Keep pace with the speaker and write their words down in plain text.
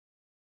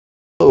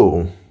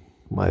Hello,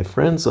 my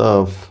friends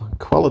of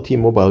Quality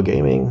Mobile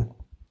Gaming.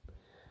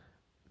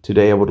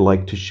 Today I would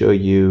like to show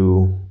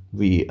you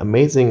the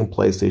amazing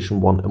PlayStation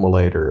 1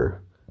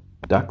 emulator,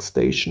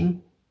 Duckstation.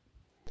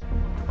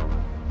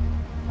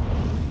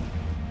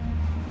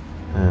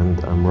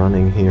 And I'm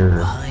running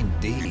here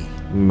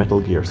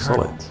Metal Gear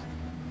Solid.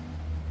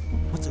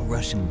 What's a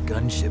Russian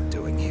gunship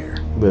doing here?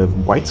 With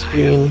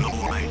widescreen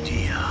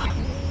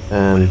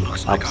and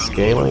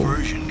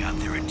upscaling.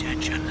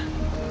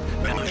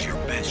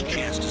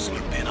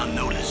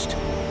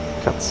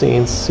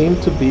 Cutscenes seem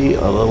to be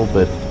a little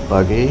bit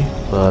buggy,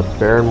 but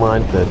bear in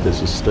mind that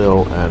this is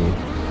still an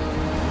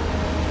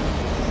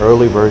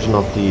early version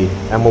of the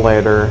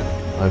emulator.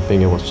 I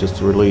think it was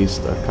just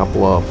released a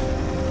couple of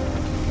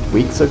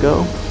weeks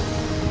ago.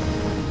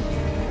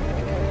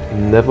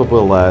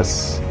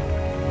 Nevertheless,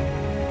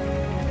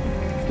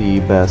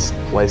 the best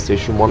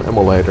PlayStation 1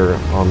 emulator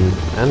on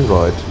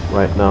Android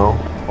right now,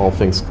 all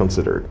things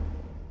considered.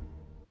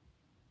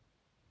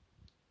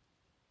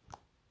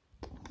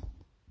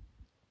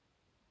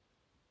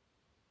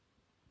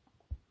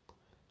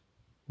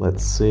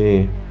 Let's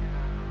see.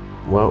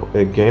 Well,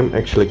 a game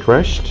actually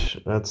crashed.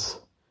 That's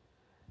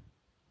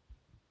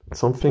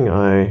something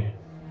I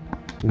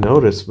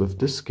noticed with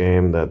this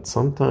game, that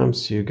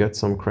sometimes you get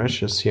some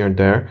crashes here and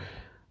there.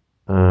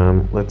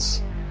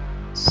 Let's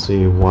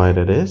see why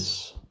that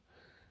is.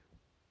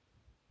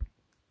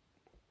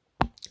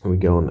 We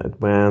go on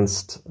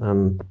advanced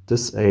and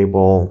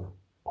disable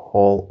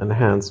all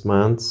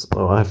enhancements.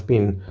 Oh, I've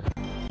been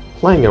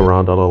playing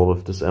around a little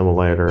with this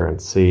emulator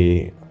and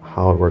see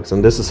how it works,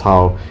 and this is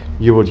how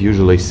you would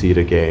usually see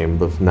the game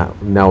with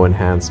no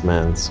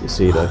enhancements. You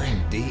see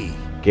the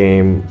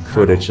game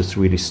footage is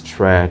really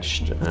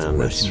stretched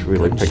and it's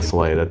really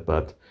pixelated,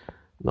 but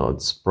no,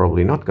 it's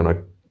probably not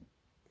gonna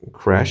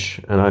crash.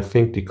 And I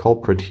think the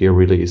culprit here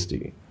really is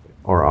the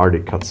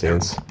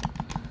cutscenes.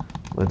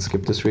 Let's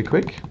skip this real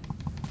quick,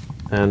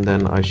 and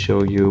then I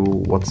show you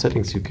what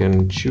settings you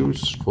can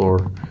choose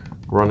for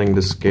running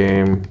this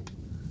game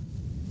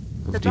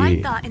with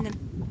the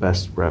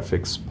best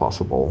graphics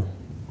possible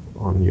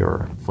on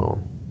your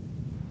phone.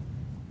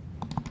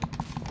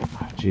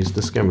 Jeez,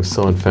 this game is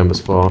so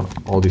infamous for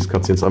all these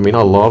cutscenes. I mean,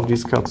 I love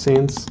these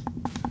cutscenes.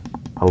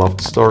 I love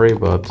the story,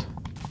 but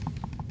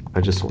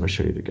I just want to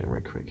show you the game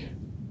right quick,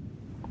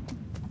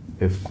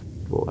 if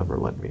it will ever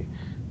let me.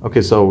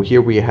 Okay, so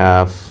here we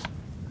have,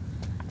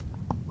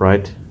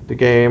 right, the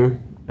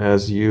game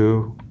as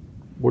you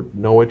would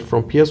know it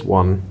from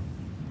PS1,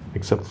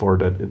 except for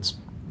that it's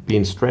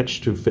being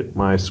stretched to fit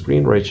my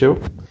screen ratio.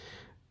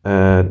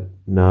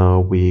 Now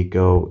we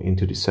go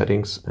into the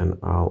settings and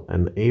I'll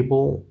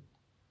enable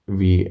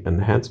the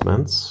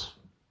enhancements,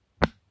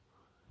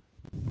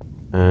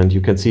 and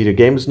you can see the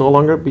game is no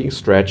longer being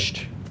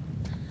stretched.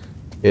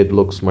 It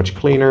looks much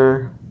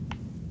cleaner,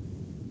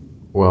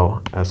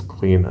 well, as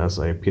clean as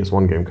a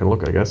PS1 game can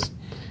look, I guess.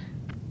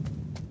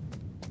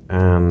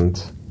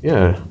 And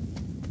yeah,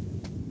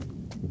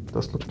 it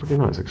does look pretty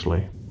nice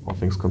actually, all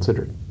things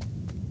considered.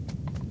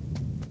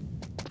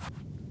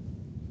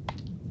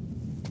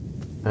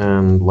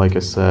 And like I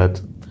said,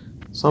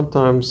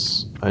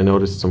 sometimes I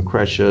noticed some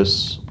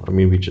crashes. I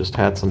mean, we just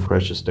had some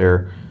crashes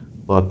there,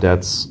 but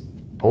that's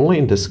only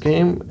in this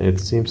game. It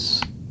seems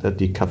that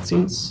the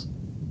cutscenes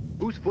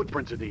Whose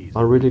footprints are these?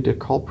 Are really the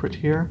culprit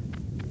here.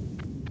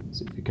 Let's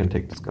see if we can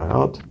take this guy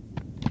out.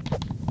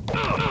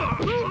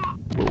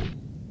 Whoa.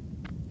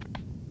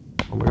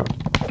 Oh my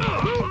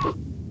god.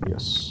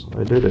 Yes,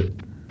 I did it.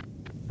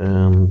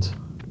 And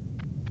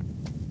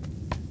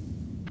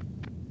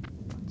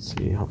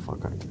see how far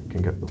I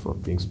can get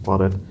without being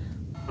spotted.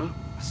 A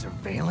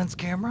surveillance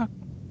camera?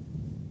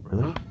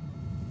 Really?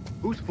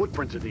 Whose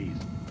footprints are these?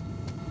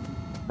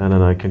 And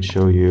then I can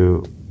show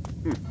you...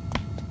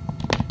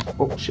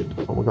 Oh shit,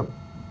 oh my god.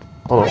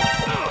 Oh no.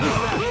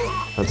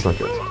 That's not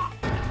good.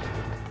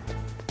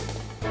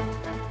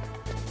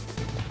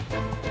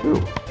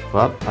 Ooh,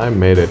 but I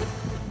made it.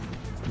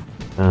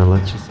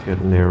 Let's just get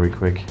in there real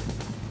quick.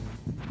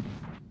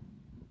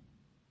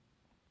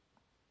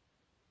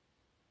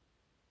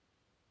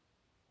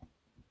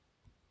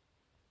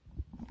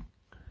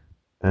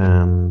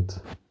 And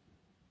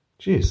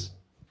geez,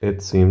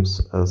 it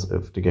seems as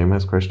if the game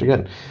has crashed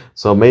again.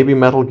 So maybe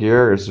Metal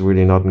Gear is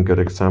really not a good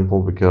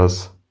example,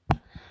 because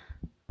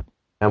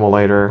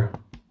emulator,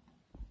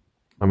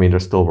 I mean,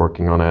 they're still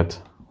working on it,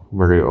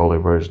 very early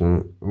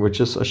version, which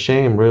is a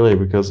shame really,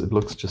 because it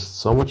looks just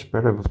so much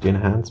better with the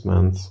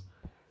enhancements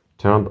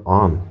turned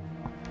on.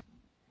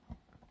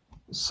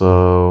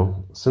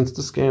 So since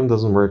this game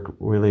doesn't work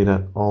really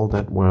all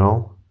that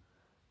well,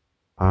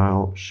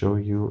 I'll show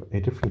you a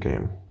different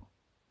game.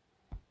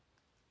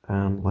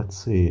 And let's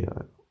see,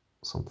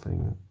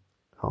 something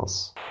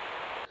else.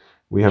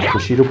 We have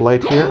Bushido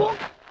Blade here.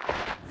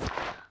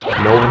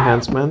 No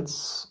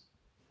enhancements.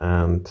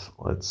 And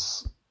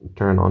let's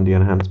turn on the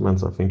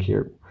enhancements. I think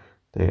here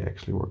they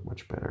actually work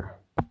much better.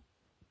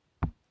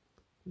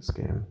 This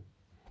game.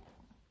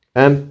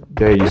 And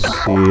there you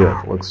see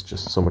it looks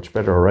just so much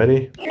better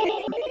already.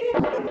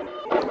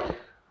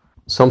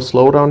 some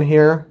slowdown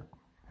here.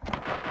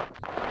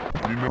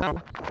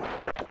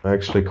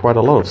 Actually, quite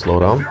a lot of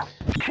slowdown.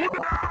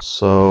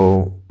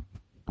 So,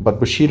 but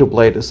Bushido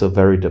Blade is a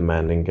very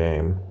demanding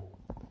game.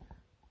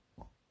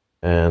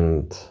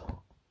 And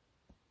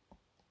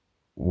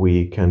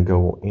we can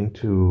go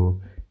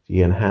into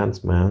the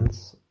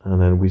enhancements,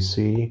 and then we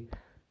see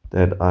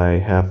that I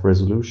have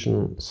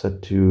resolution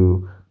set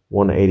to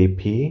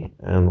 180p,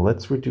 and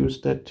let's reduce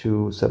that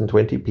to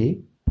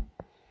 720p.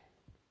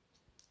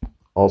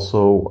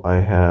 Also, I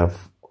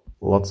have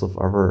lots of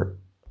other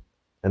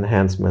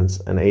enhancements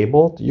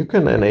enabled. You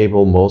can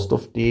enable most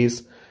of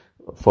these.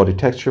 For the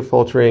texture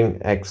filtering,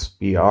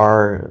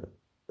 XBR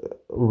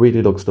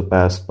really looks the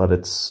best, but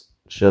it's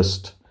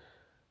just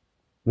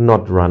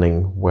not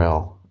running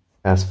well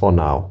as for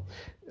now.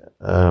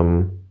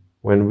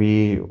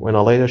 When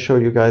I later show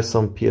you guys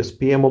some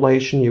PSP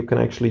emulation, you can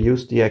actually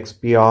use the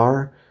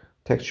XBR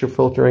texture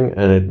filtering,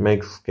 and it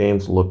makes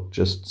games look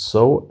just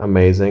so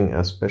amazing,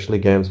 especially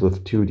games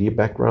with 2D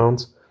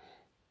backgrounds.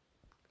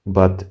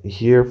 But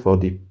here for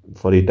the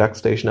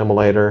Duckstation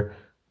emulator,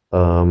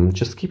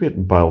 just keep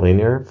it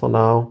bilinear for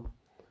now.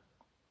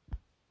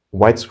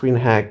 Widescreen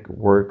hack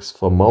works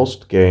for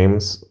most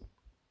games,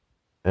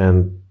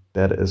 and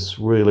that is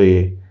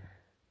really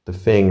the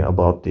thing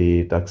about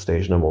the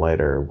Duckstation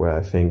emulator, where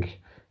I think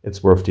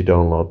it's worth the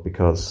download,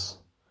 because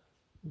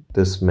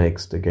this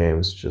makes the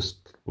games just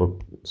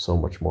look so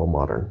much more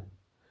modern.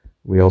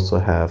 We also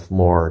have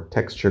more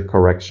texture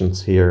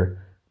corrections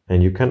here,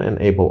 and you can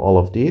enable all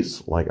of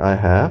these like I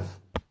have.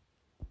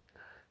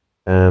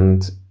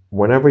 And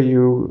whenever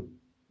you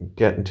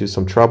get into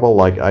some trouble,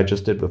 like I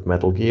just did with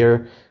Metal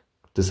Gear,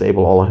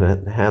 disable all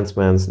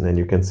enhancements, and then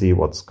you can see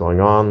what's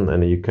going on,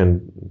 and you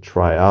can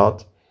try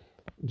out,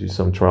 do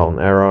some trial and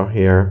error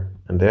here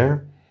and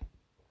there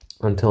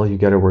until you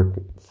get it work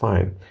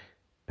fine.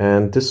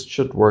 And this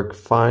should work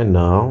fine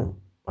now.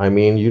 I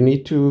mean, you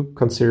need to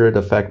consider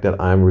the fact that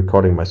I'm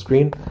recording my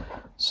screen,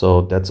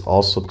 so that's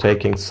also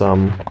taking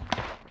some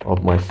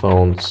of my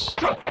phone's,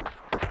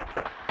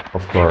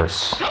 of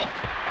course,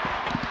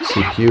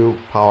 CPU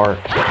power.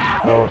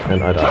 Oh,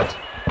 and I died.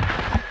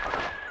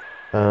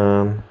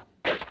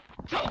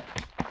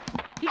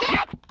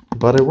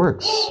 But it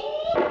works,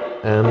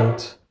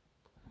 and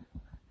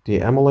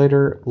the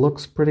emulator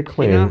looks pretty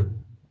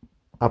clean.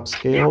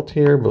 Upscaled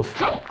here with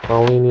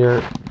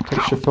bilinear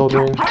texture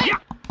filtering.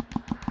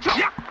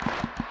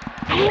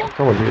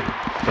 Come on, dude.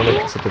 Don't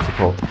make it so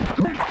difficult.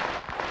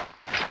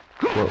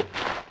 Whoa.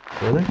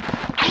 Really?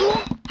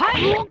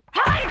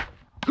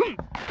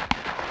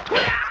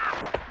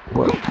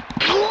 Whoa.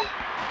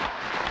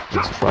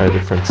 Let's try a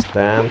different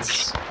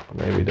stance.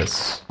 Maybe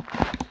this.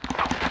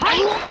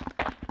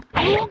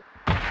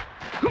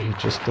 He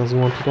just doesn't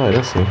want to die,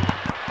 does he?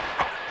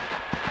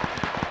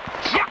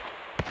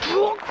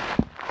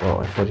 Oh,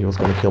 I thought he was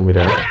gonna kill me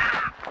there.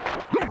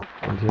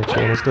 And he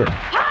actually almost did.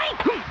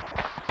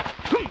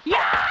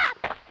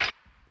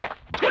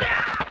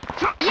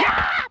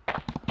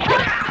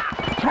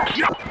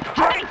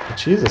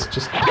 Jesus,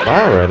 just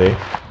die already.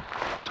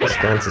 This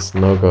stance is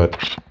no good.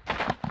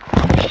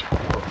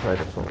 I'll try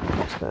to find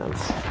a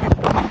stance.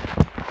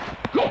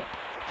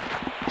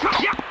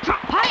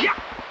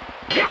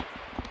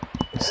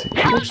 Is he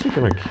actually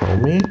gonna kill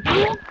me?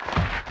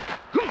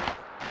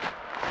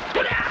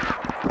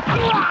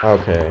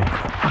 Okay,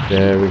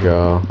 there we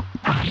go.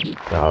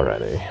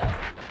 Alrighty.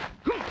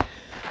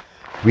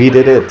 We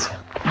did it!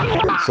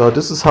 So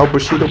this is how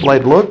Bushido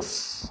Blade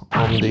looks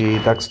on the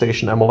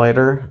Duckstation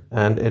emulator,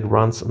 and it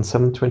runs on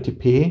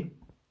 720p.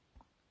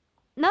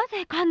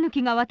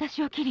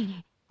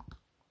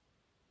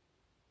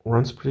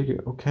 Runs pretty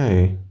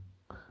okay.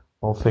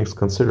 All things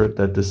considered,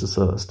 that this is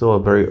still a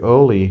very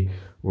early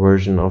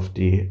version of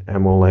the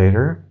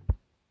emulator.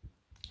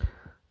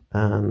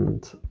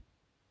 And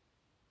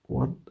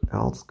what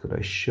else could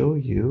I show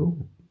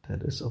you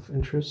that is of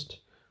interest?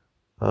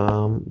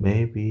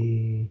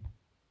 Maybe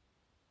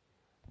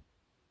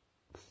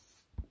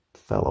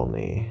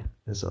Felony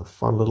is a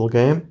fun little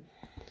game.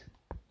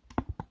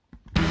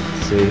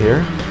 Let's see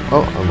here.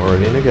 Oh, I'm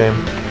already in the game.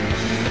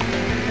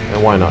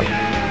 And why not?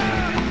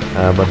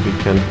 But we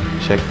can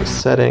check the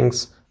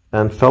settings.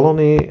 And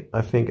Felony,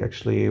 I think,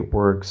 actually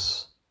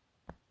works.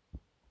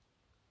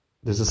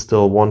 This is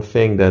still one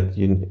thing that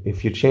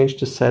if you change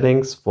the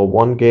settings for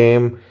one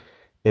game,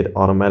 it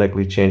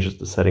automatically changes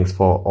the settings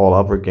for all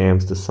other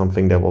games. This is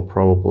something that will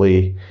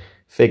probably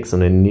fix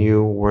in a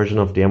new version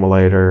of the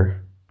emulator,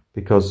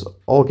 because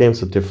all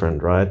games are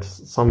different, right?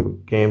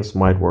 Some games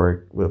might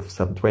work with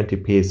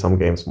 720p, some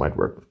games might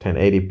work with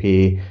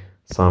 1080p,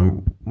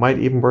 some might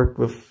even work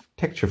with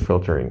texture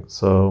filtering.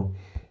 So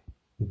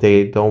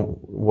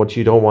what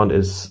you don't want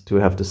is to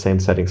have the same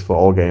settings for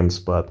all games.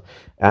 But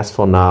as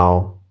for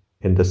now,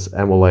 in this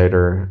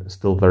emulator,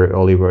 still very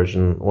early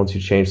version, once you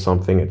change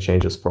something, it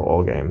changes for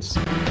all games.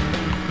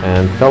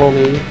 And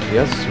Felony,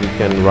 yes, we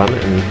can run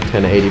in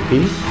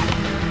 1080p,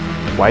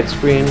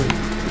 widescreen,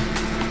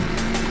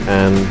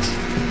 and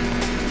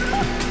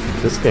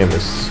this game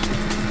is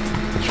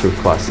a true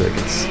classic.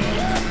 It's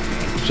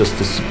just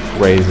this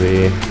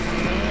crazy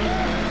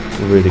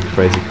really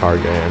crazy car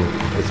game.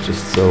 It's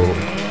just so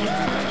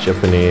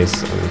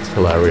Japanese and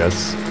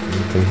hilarious.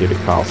 You can hear the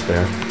cars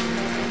there.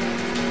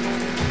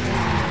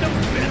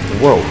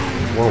 Whoa,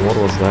 whoa, what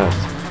was that?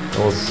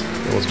 That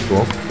was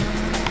cool.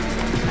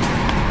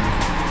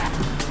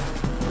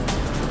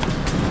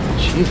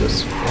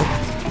 Jesus, what?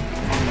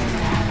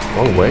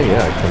 Wrong way,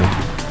 yeah, I can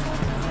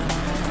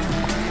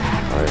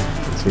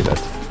see that.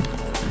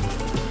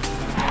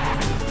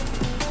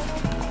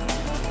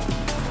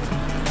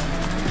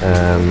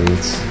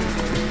 And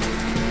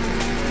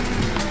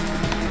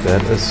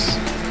that is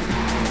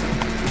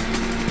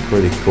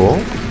pretty cool.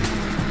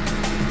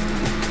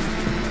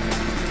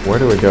 Where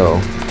do we go?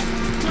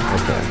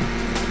 Okay.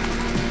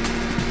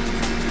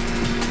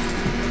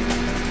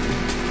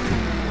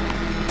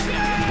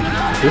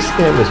 This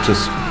game is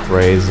just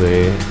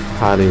crazy.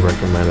 Highly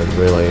recommend it,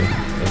 really.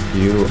 If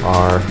you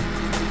are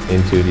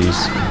into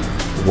these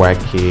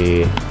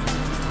wacky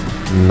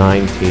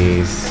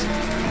 90s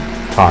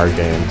car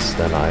games,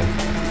 then I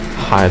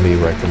highly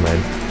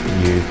recommend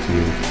you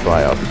to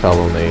try out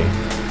Felony.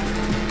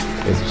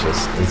 It's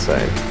just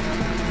insane.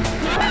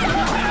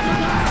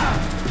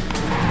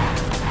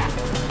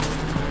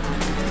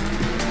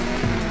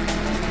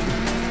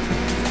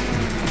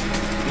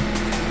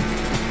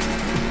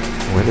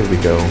 Where did we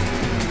go?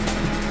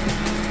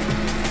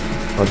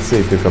 Let's see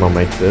if we're gonna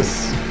make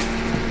this.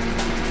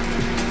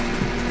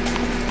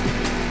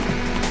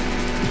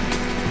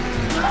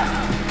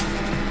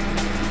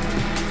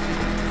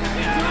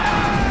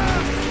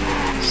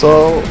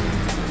 So,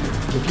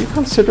 if you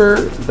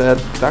consider that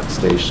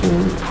Duckstation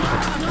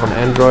on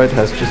Android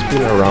has just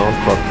been around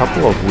for a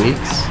couple of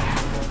weeks,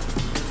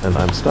 and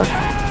I'm stuck,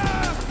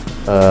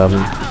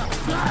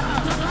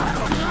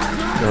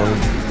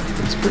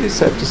 it's pretty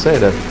safe to say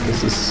that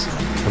this is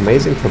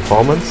amazing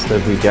performance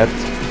that we get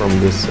from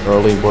this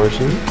early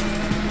version,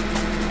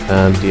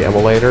 and the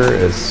emulator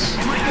is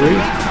free.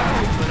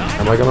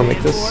 Am I gonna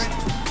make this?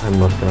 I'm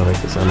not gonna make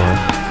this, am I?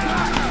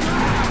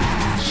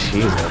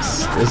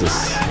 Jesus, this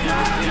is...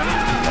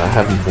 I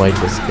haven't played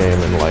this game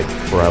in like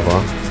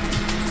forever,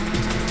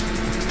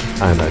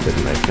 and I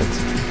didn't make it.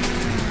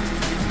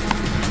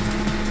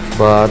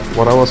 But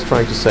what I was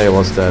trying to say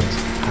was that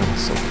I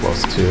was so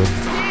close to...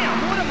 Damn,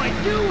 what am I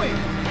doing?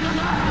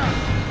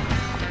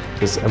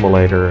 This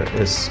emulator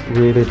is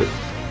really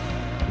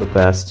the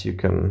best you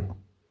can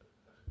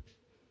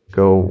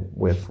go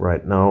with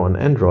right now on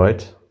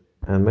Android.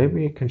 And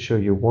maybe I can show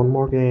you one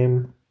more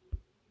game.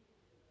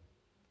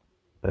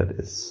 That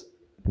is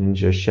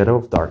Ninja Shadow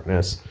of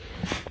Darkness.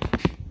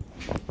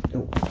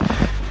 Oh,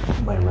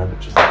 my rabbit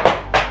just came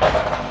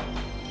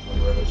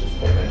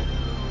in.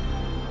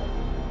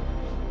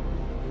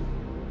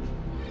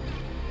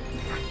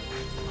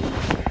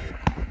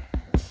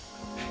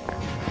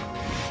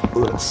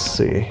 Let's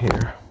see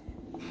here.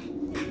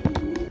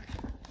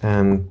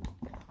 And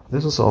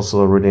this is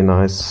also a really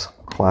nice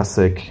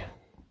classic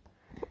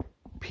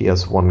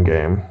PS1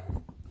 game.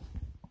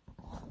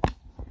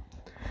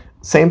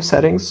 Same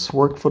settings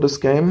work for this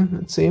game,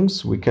 it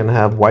seems. We can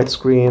have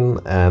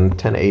widescreen and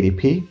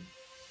 1080p.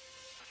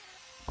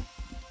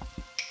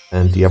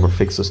 And the other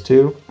fixes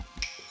too.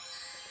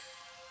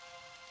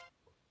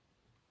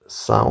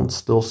 Sound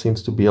still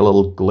seems to be a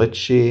little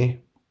glitchy.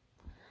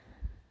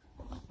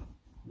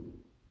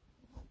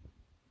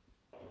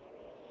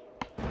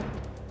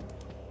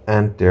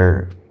 And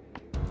there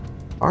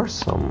are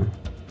some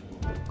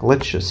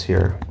glitches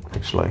here,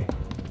 actually.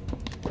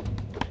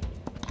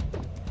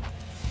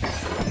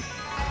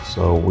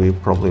 So we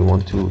probably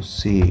want to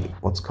see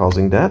what's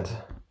causing that.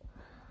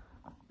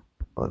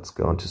 Let's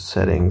go into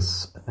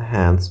settings,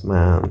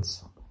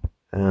 enhancements,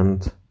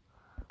 and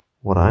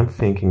what I'm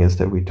thinking is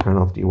that we turn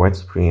off the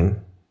widescreen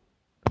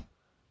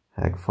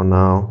hack for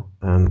now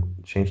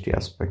and change the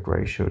aspect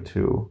ratio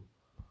to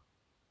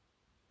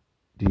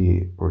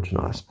the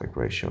original aspect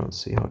ratio and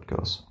see how it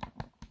goes.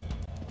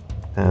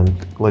 And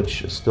the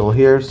glitch is still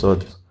here, so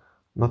it's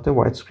not the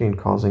widescreen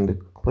causing the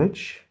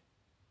glitch.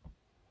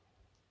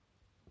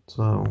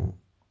 So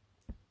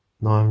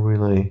now I'm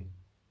really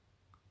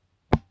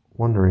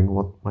wondering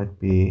what might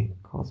be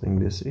causing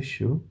this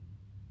issue.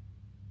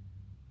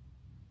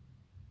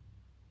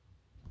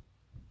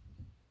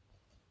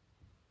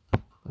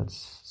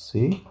 Let's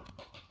see.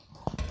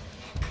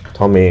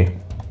 Tommy,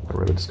 the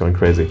rabbit's going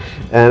crazy.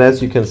 And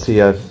as you can see,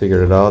 I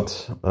figured it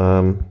out.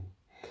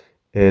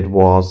 It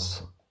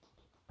was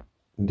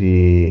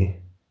the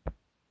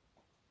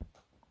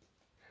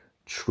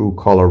true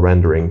color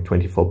rendering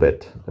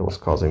 24-bit that was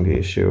causing the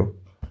issue.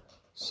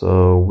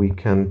 So we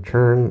can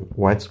turn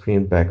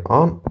widescreen back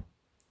on.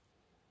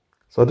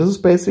 So this is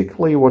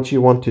basically what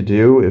you want to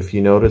do if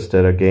you notice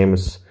that a game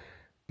is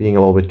being a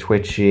little bit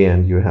twitchy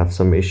and you have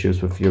some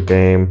issues with your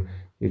game.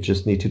 You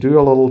just need to do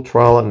a little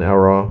trial and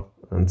error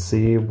and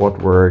see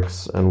what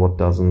works and what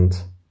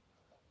doesn't.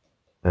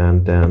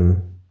 And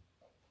then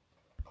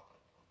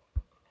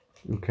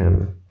you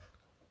can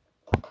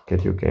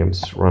get your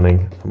games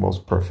running the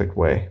most perfect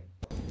way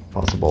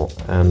possible.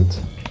 And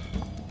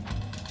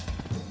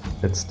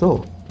it's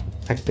still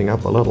acting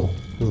up a little,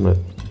 isn't it?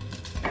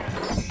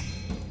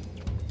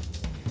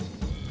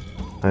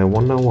 I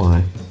wonder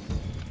why.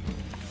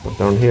 But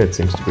down here it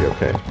seems to be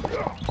okay.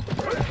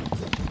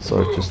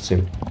 So it just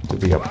seemed to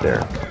be up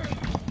there.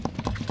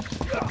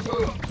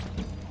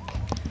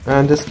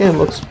 And this game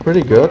looks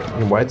pretty good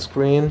in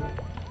widescreen.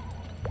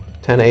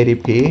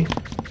 1080p.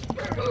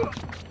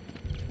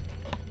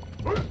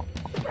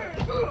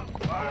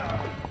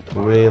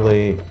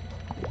 Really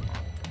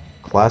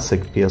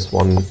classic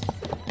PS1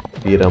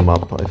 beat 'em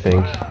up, I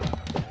think.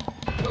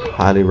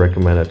 Highly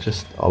recommend it,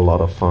 just a lot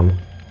of fun.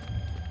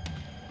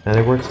 And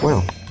it works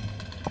well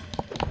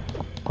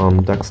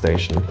on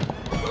Duckstation.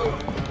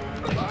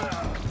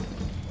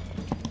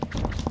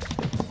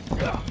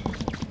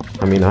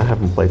 I mean, I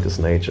haven't played this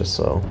in ages,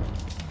 so...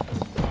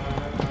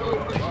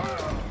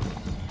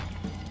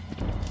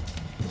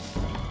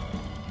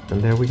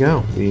 And there we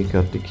go, we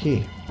got the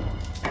key.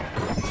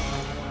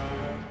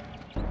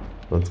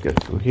 Let's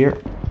get through here.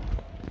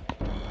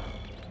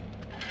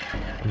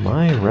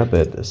 My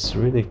rabbit is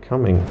really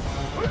coming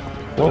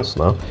close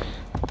now.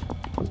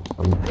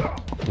 I'm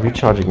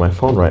recharging my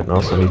phone right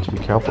now, so I need to be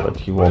careful that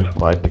he won't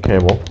bite the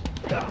cable.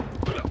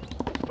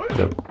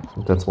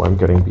 That's why I'm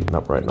getting beaten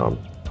up right now. I'm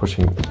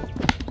pushing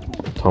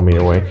Tommy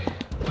away.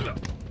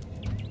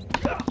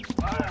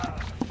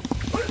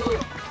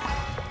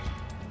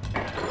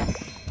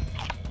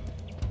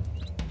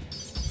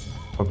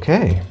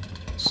 Okay,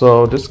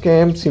 so this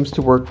game seems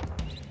to work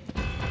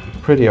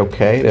pretty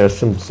okay. There's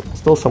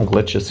still some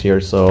glitches here,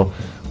 so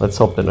let's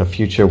hope that in a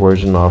future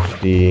version of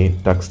the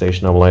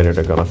Duckstation Emulator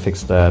they're gonna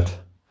fix that.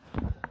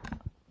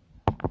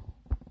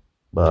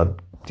 But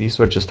these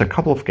were just a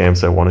couple of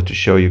games I wanted to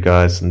show you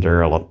guys, and there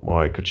are a lot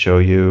more I could show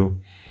you.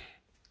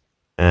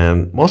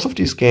 And most of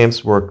these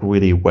games work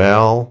really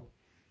well.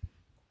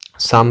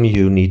 Some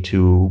you need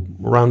to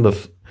run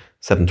with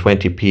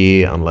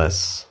 720p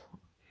unless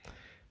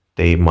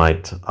they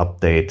might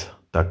update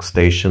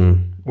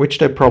Duckstation, which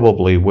they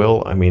probably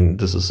will. I mean,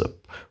 this is a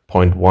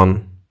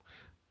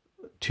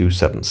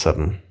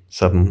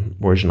 0.1277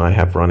 version I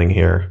have running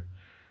here.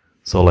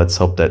 So let's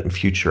hope that in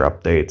future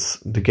updates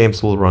the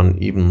games will run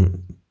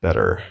even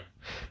better.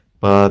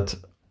 But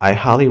I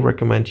highly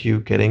recommend you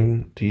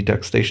getting the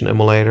Duckstation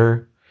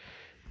Emulator.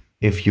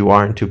 If you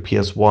are into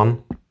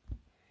PS1,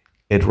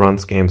 it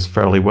runs games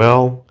fairly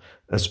well,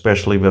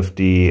 especially with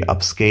the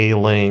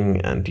upscaling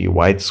and the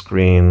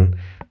widescreen.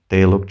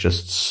 They look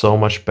just so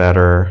much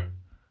better.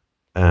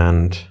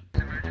 And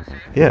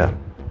yeah,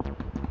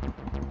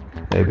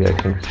 maybe I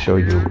can show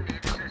you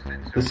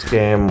this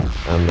game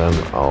and then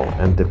I'll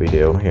end the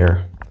video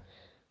here.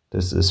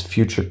 This is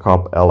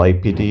Futurecop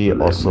LAPD,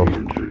 also a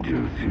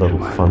little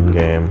fun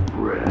game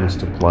I used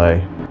to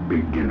play on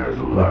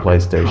the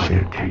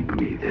PlayStation. Take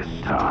me this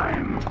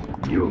time.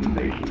 You're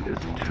making this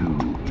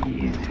too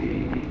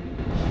easy.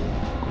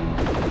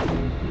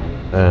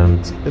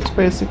 And it's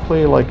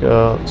basically like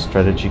a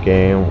strategy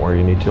game where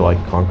you need to like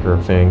conquer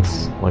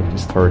things, like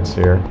these turrets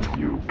here.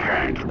 You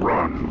can't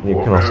run. You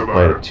can also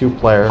play the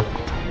 2-player,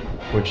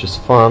 which is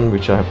fun,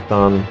 which I have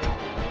done.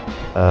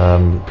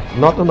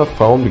 Not on a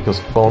phone,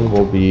 because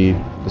the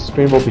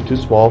screen will be too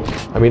small.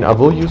 I mean, I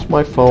will use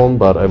my phone,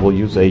 but I will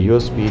use a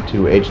USB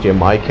to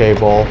HDMI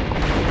cable,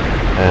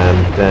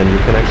 and then you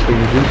can actually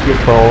use your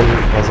phone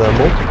as a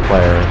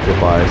multiplayer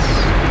device,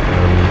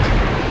 and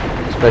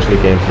especially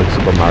games like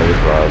Super Mario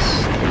Bros.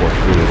 Work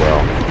really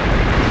well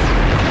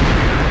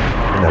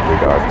in that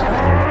regard.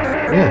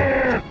 And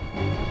yeah,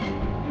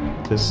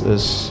 this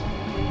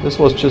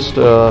was just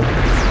a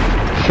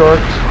short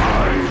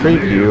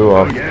preview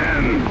of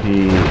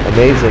the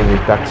amazing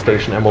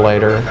Duckstation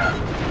Emulator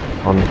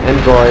on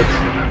Android,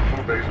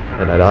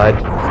 and I died.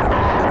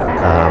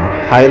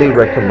 Highly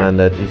recommend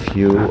it if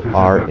you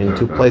are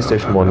into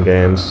PlayStation 1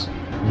 games.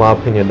 In my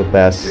opinion, the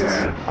best.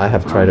 I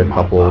have tried a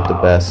couple of the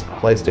best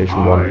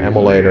PlayStation 1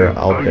 emulator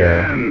out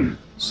there,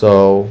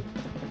 so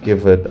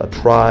give it a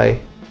try.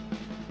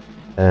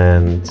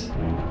 And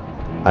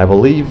I will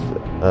leave,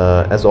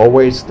 as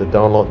always, the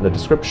download in the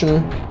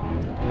description.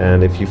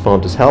 And if you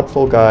found this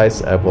helpful,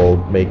 guys, I will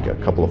make a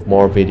couple of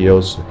more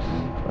videos.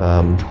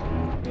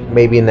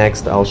 Maybe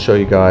next I'll show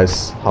you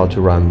guys how to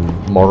run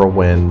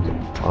Morrowind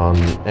on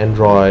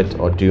Android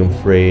or Doom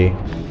 3.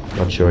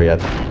 Not sure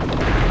yet.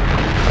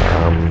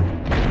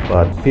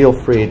 But feel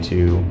free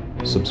to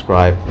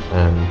subscribe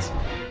and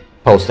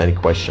post any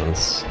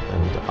questions,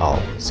 and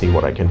I'll see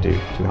what I can do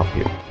to help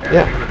you.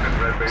 Yeah.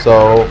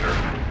 So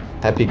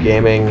happy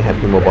gaming,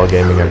 happy mobile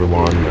gaming,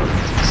 everyone.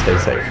 And stay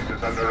safe.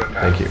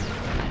 Thank you.